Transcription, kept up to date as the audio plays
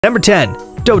Number 10.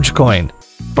 Dogecoin.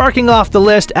 Barking off the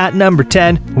list at number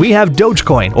 10, we have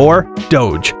Dogecoin, or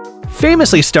Doge.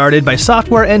 Famously started by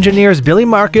software engineers Billy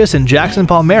Marcus and Jackson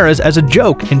Palmeiras as a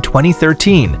joke in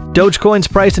 2013. Dogecoin's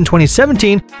price in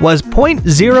 2017 was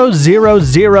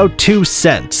 0.0002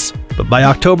 cents, but by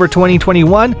October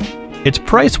 2021, its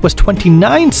price was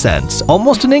 29 cents,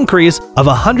 almost an increase of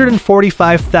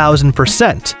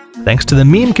 145,000%. Thanks to the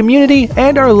meme community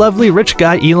and our lovely rich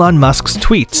guy Elon Musk's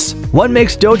tweets. What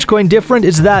makes Dogecoin different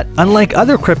is that, unlike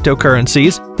other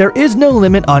cryptocurrencies, there is no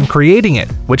limit on creating it,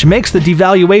 which makes the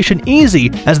devaluation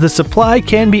easy as the supply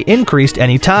can be increased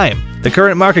anytime. The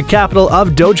current market capital of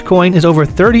Dogecoin is over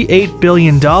 $38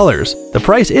 billion. The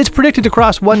price is predicted to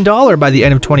cross $1 by the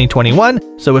end of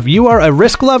 2021, so if you are a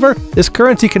risk lover, this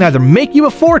currency can either make you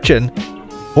a fortune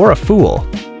or a fool.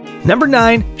 Number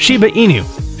 9. Shiba Inu.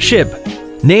 SHIB.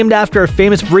 Named after a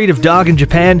famous breed of dog in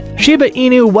Japan, Shiba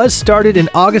Inu was started in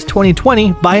August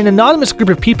 2020 by an anonymous group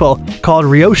of people called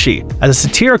Ryoshi as a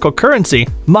satirical currency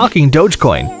mocking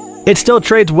Dogecoin. It still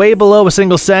trades way below a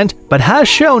single cent, but has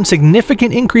shown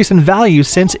significant increase in value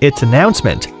since its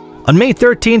announcement. On May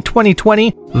 13,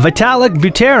 2020, Vitalik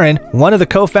Buterin, one of the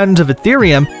co-founders of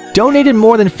Ethereum, donated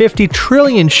more than 50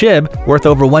 trillion SHIB, worth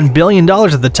over $1 billion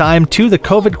at the time, to the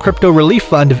COVID Crypto Relief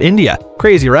Fund of India.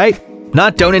 Crazy, right?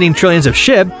 Not donating trillions of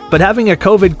SHIB, but having a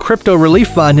COVID crypto relief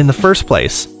fund in the first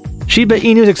place. Shiba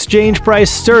Inu's exchange price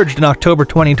surged in October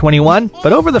 2021,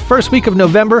 but over the first week of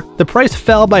November, the price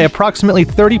fell by approximately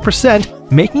 30%,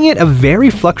 making it a very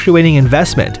fluctuating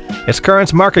investment. Its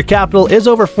current market capital is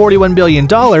over $41 billion.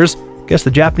 Guess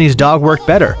the Japanese dog worked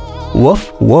better.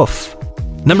 Woof, woof.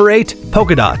 Number 8.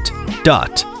 Polkadot.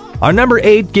 DOT. Our number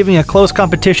 8, giving a close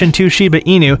competition to Shiba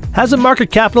Inu, has a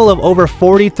market capital of over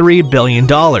 $43 billion.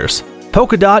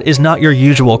 Polkadot is not your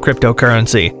usual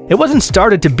cryptocurrency. It wasn't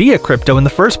started to be a crypto in the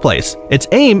first place. Its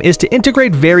aim is to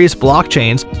integrate various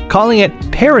blockchains, calling it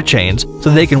parachains, so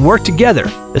they can work together.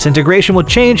 This integration will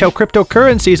change how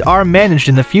cryptocurrencies are managed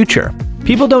in the future.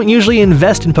 People don't usually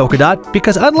invest in Polkadot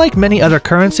because, unlike many other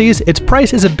currencies, its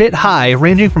price is a bit high,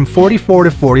 ranging from $44 to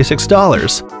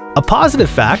 $46. A positive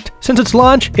fact, since its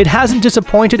launch, it hasn't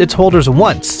disappointed its holders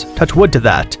once. Touch wood to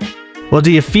that. Well, do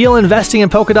you feel investing in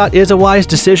Polkadot is a wise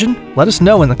decision? Let us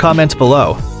know in the comments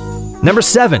below. Number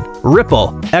 7.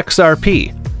 Ripple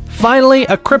XRP. Finally,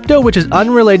 a crypto which is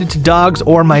unrelated to dogs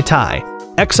or Mai Tai.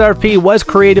 XRP was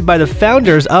created by the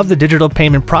founders of the digital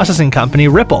payment processing company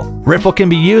Ripple. Ripple can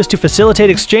be used to facilitate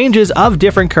exchanges of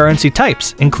different currency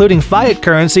types, including fiat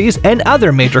currencies and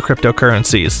other major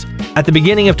cryptocurrencies. At the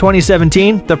beginning of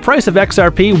 2017, the price of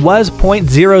XRP was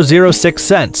 0.006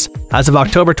 cents. As of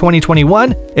October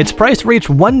 2021, its price reached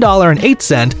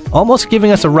 $1.08, almost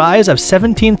giving us a rise of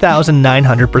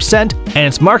 17,900%, and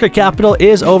its market capital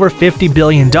is over $50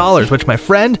 billion, which, my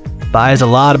friend, buys a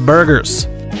lot of burgers.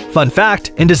 Fun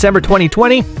fact, in December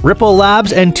 2020, Ripple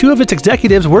Labs and 2 of its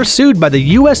executives were sued by the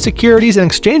US Securities and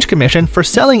Exchange Commission for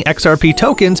selling XRP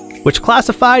tokens, which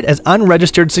classified as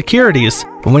unregistered securities.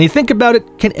 But when you think about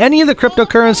it, can any of the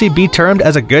cryptocurrency be termed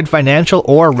as a good financial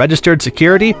or registered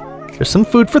security? There's some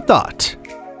food for thought.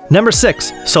 Number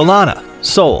 6. Solana.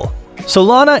 SOL.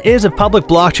 Solana is a public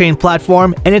blockchain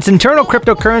platform, and its internal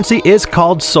cryptocurrency is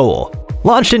called SOL.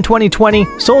 Launched in 2020,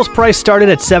 SOL's price started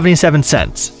at 77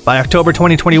 cents. By October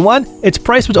 2021, its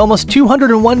price was almost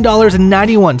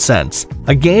 $201.91,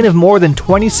 a gain of more than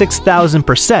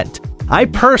 26,000%. I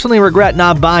personally regret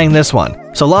not buying this one.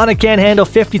 Solana can handle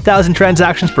 50,000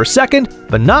 transactions per second,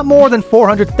 but not more than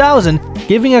 400,000,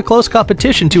 giving a close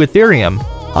competition to Ethereum.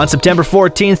 On September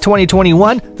 14,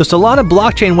 2021, the Solana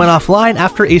blockchain went offline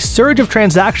after a surge of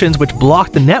transactions which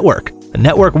blocked the network. The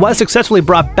network was successfully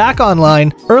brought back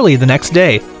online early the next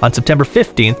day, on September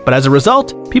 15th, but as a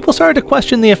result, people started to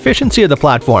question the efficiency of the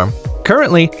platform.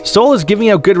 Currently, SOL is giving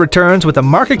out good returns with a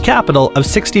market capital of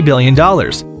 $60 billion.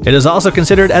 It is also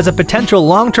considered as a potential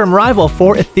long-term rival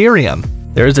for Ethereum.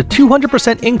 There is a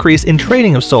 200% increase in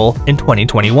trading of SOL in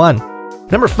 2021.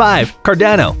 Number 5.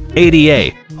 Cardano.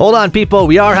 ADA. Hold on, people,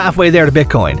 we are halfway there to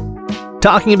Bitcoin.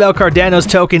 Talking about Cardano's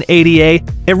token ADA,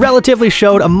 it relatively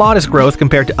showed a modest growth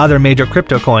compared to other major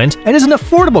crypto coins and is an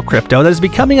affordable crypto that is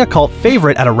becoming a cult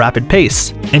favorite at a rapid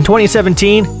pace. In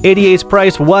 2017, ADA's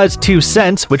price was 2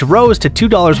 cents, which rose to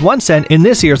 $2.01 in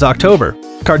this year's October.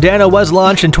 Cardano was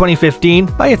launched in 2015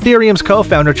 by Ethereum's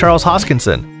co-founder Charles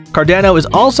Hoskinson. Cardano is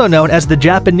also known as the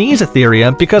Japanese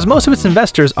Ethereum because most of its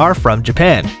investors are from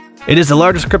Japan. It is the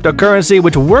largest cryptocurrency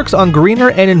which works on greener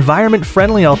and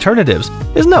environment-friendly alternatives.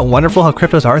 Isn't that wonderful how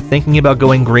cryptos are thinking about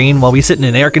going green while we sit in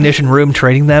an air-conditioned room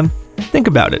trading them? Think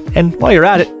about it, and while you're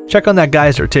at it, check on that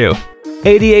geyser too.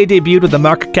 ADA debuted with a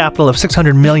market capital of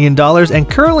 $600 million and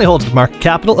currently holds a market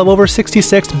capital of over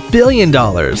 $66 billion.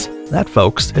 That,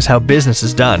 folks, is how business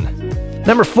is done.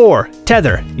 Number 4.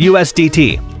 Tether,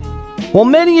 USDT. While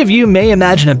many of you may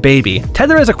imagine a baby,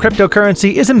 Tether as a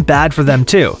cryptocurrency isn't bad for them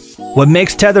too. What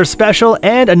makes Tether special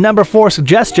and a number 4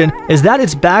 suggestion is that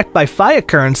it's backed by fiat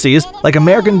currencies like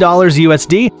American dollars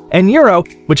USD and Euro,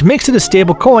 which makes it a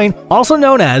stable coin, also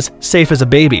known as safe as a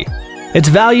baby. Its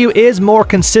value is more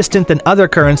consistent than other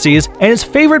currencies and is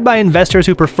favored by investors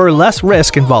who prefer less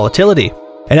risk and volatility.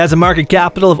 It has a market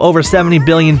capital of over $70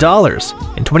 billion.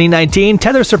 In 2019,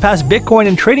 Tether surpassed Bitcoin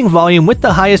in trading volume with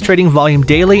the highest trading volume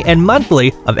daily and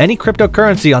monthly of any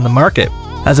cryptocurrency on the market.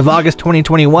 As of August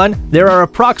 2021, there are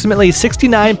approximately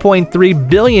 69.3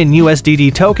 billion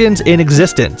USDT tokens in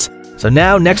existence. So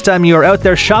now, next time you are out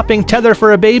there shopping Tether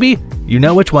for a baby, you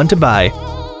know which one to buy.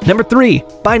 Number 3.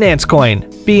 Binance Coin,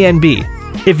 BNB.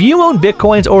 If you own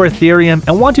Bitcoins or Ethereum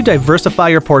and want to diversify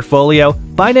your portfolio,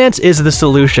 Binance is the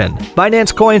solution.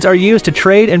 Binance coins are used to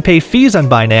trade and pay fees on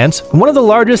Binance, one of the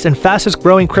largest and fastest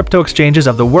growing crypto exchanges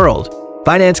of the world.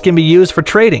 Binance can be used for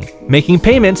trading, making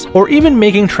payments, or even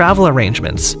making travel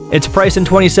arrangements. Its price in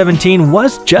 2017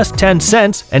 was just 10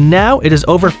 cents, and now it is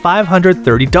over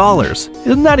 $530.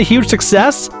 Isn't that a huge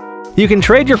success? You can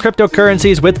trade your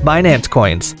cryptocurrencies with Binance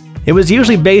coins. It was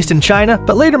usually based in China,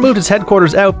 but later moved its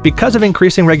headquarters out because of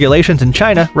increasing regulations in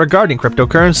China regarding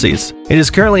cryptocurrencies. It is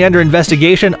currently under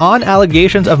investigation on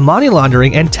allegations of money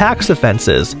laundering and tax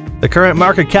offenses. The current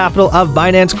market capital of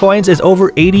Binance coins is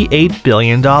over $88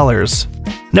 billion.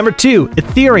 Number 2.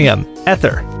 Ethereum,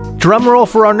 Ether. Drumroll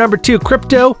for our number 2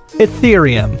 crypto,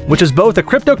 Ethereum, which is both a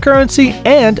cryptocurrency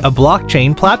and a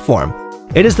blockchain platform.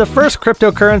 It is the first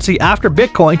cryptocurrency after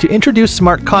Bitcoin to introduce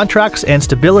smart contracts and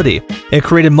stability. It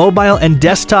created mobile and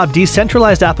desktop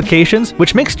decentralized applications,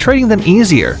 which makes trading them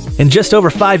easier. In just over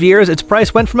 5 years, its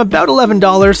price went from about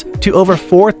 $11 to over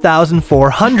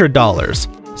 $4,400.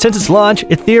 Since its launch,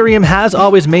 Ethereum has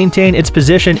always maintained its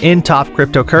position in top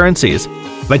cryptocurrencies.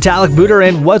 Vitalik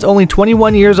Buterin was only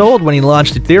 21 years old when he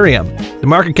launched Ethereum. The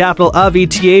market capital of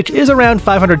ETH is around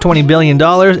 $520 billion,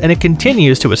 and it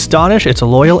continues to astonish its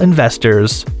loyal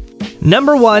investors.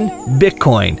 Number 1.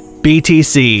 Bitcoin,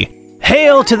 BTC.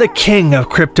 Hail to the king of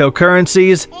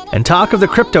cryptocurrencies, and talk of the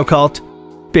crypto cult,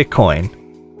 Bitcoin.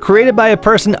 Created by a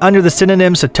person under the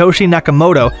synonym Satoshi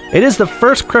Nakamoto, it is the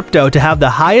first crypto to have the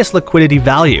highest liquidity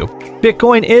value.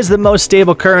 Bitcoin is the most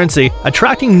stable currency,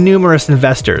 attracting numerous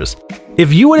investors.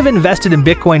 If you would have invested in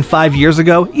Bitcoin 5 years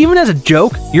ago, even as a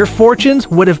joke, your fortunes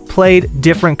would have played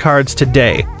different cards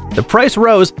today. The price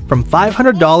rose from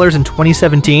 $500 in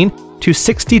 2017 to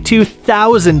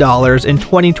 $62,000 in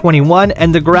 2021,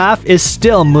 and the graph is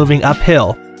still moving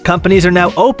uphill. Companies are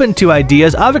now open to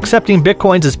ideas of accepting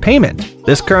Bitcoins as payment.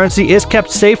 This currency is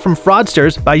kept safe from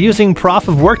fraudsters by using proof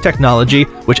of work technology,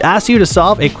 which asks you to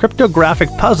solve a cryptographic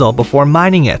puzzle before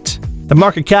mining it. The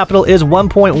market capital is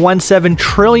 $1.17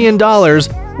 trillion,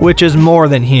 which is more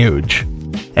than huge.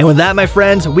 And with that, my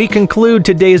friends, we conclude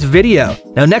today's video.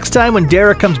 Now, next time when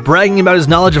Derek comes bragging about his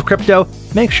knowledge of crypto,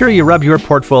 make sure you rub your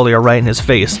portfolio right in his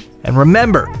face. And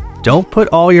remember, don't put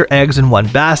all your eggs in one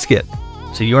basket.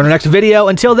 See you in our next video.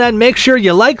 Until then, make sure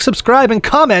you like, subscribe, and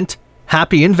comment.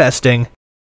 Happy investing!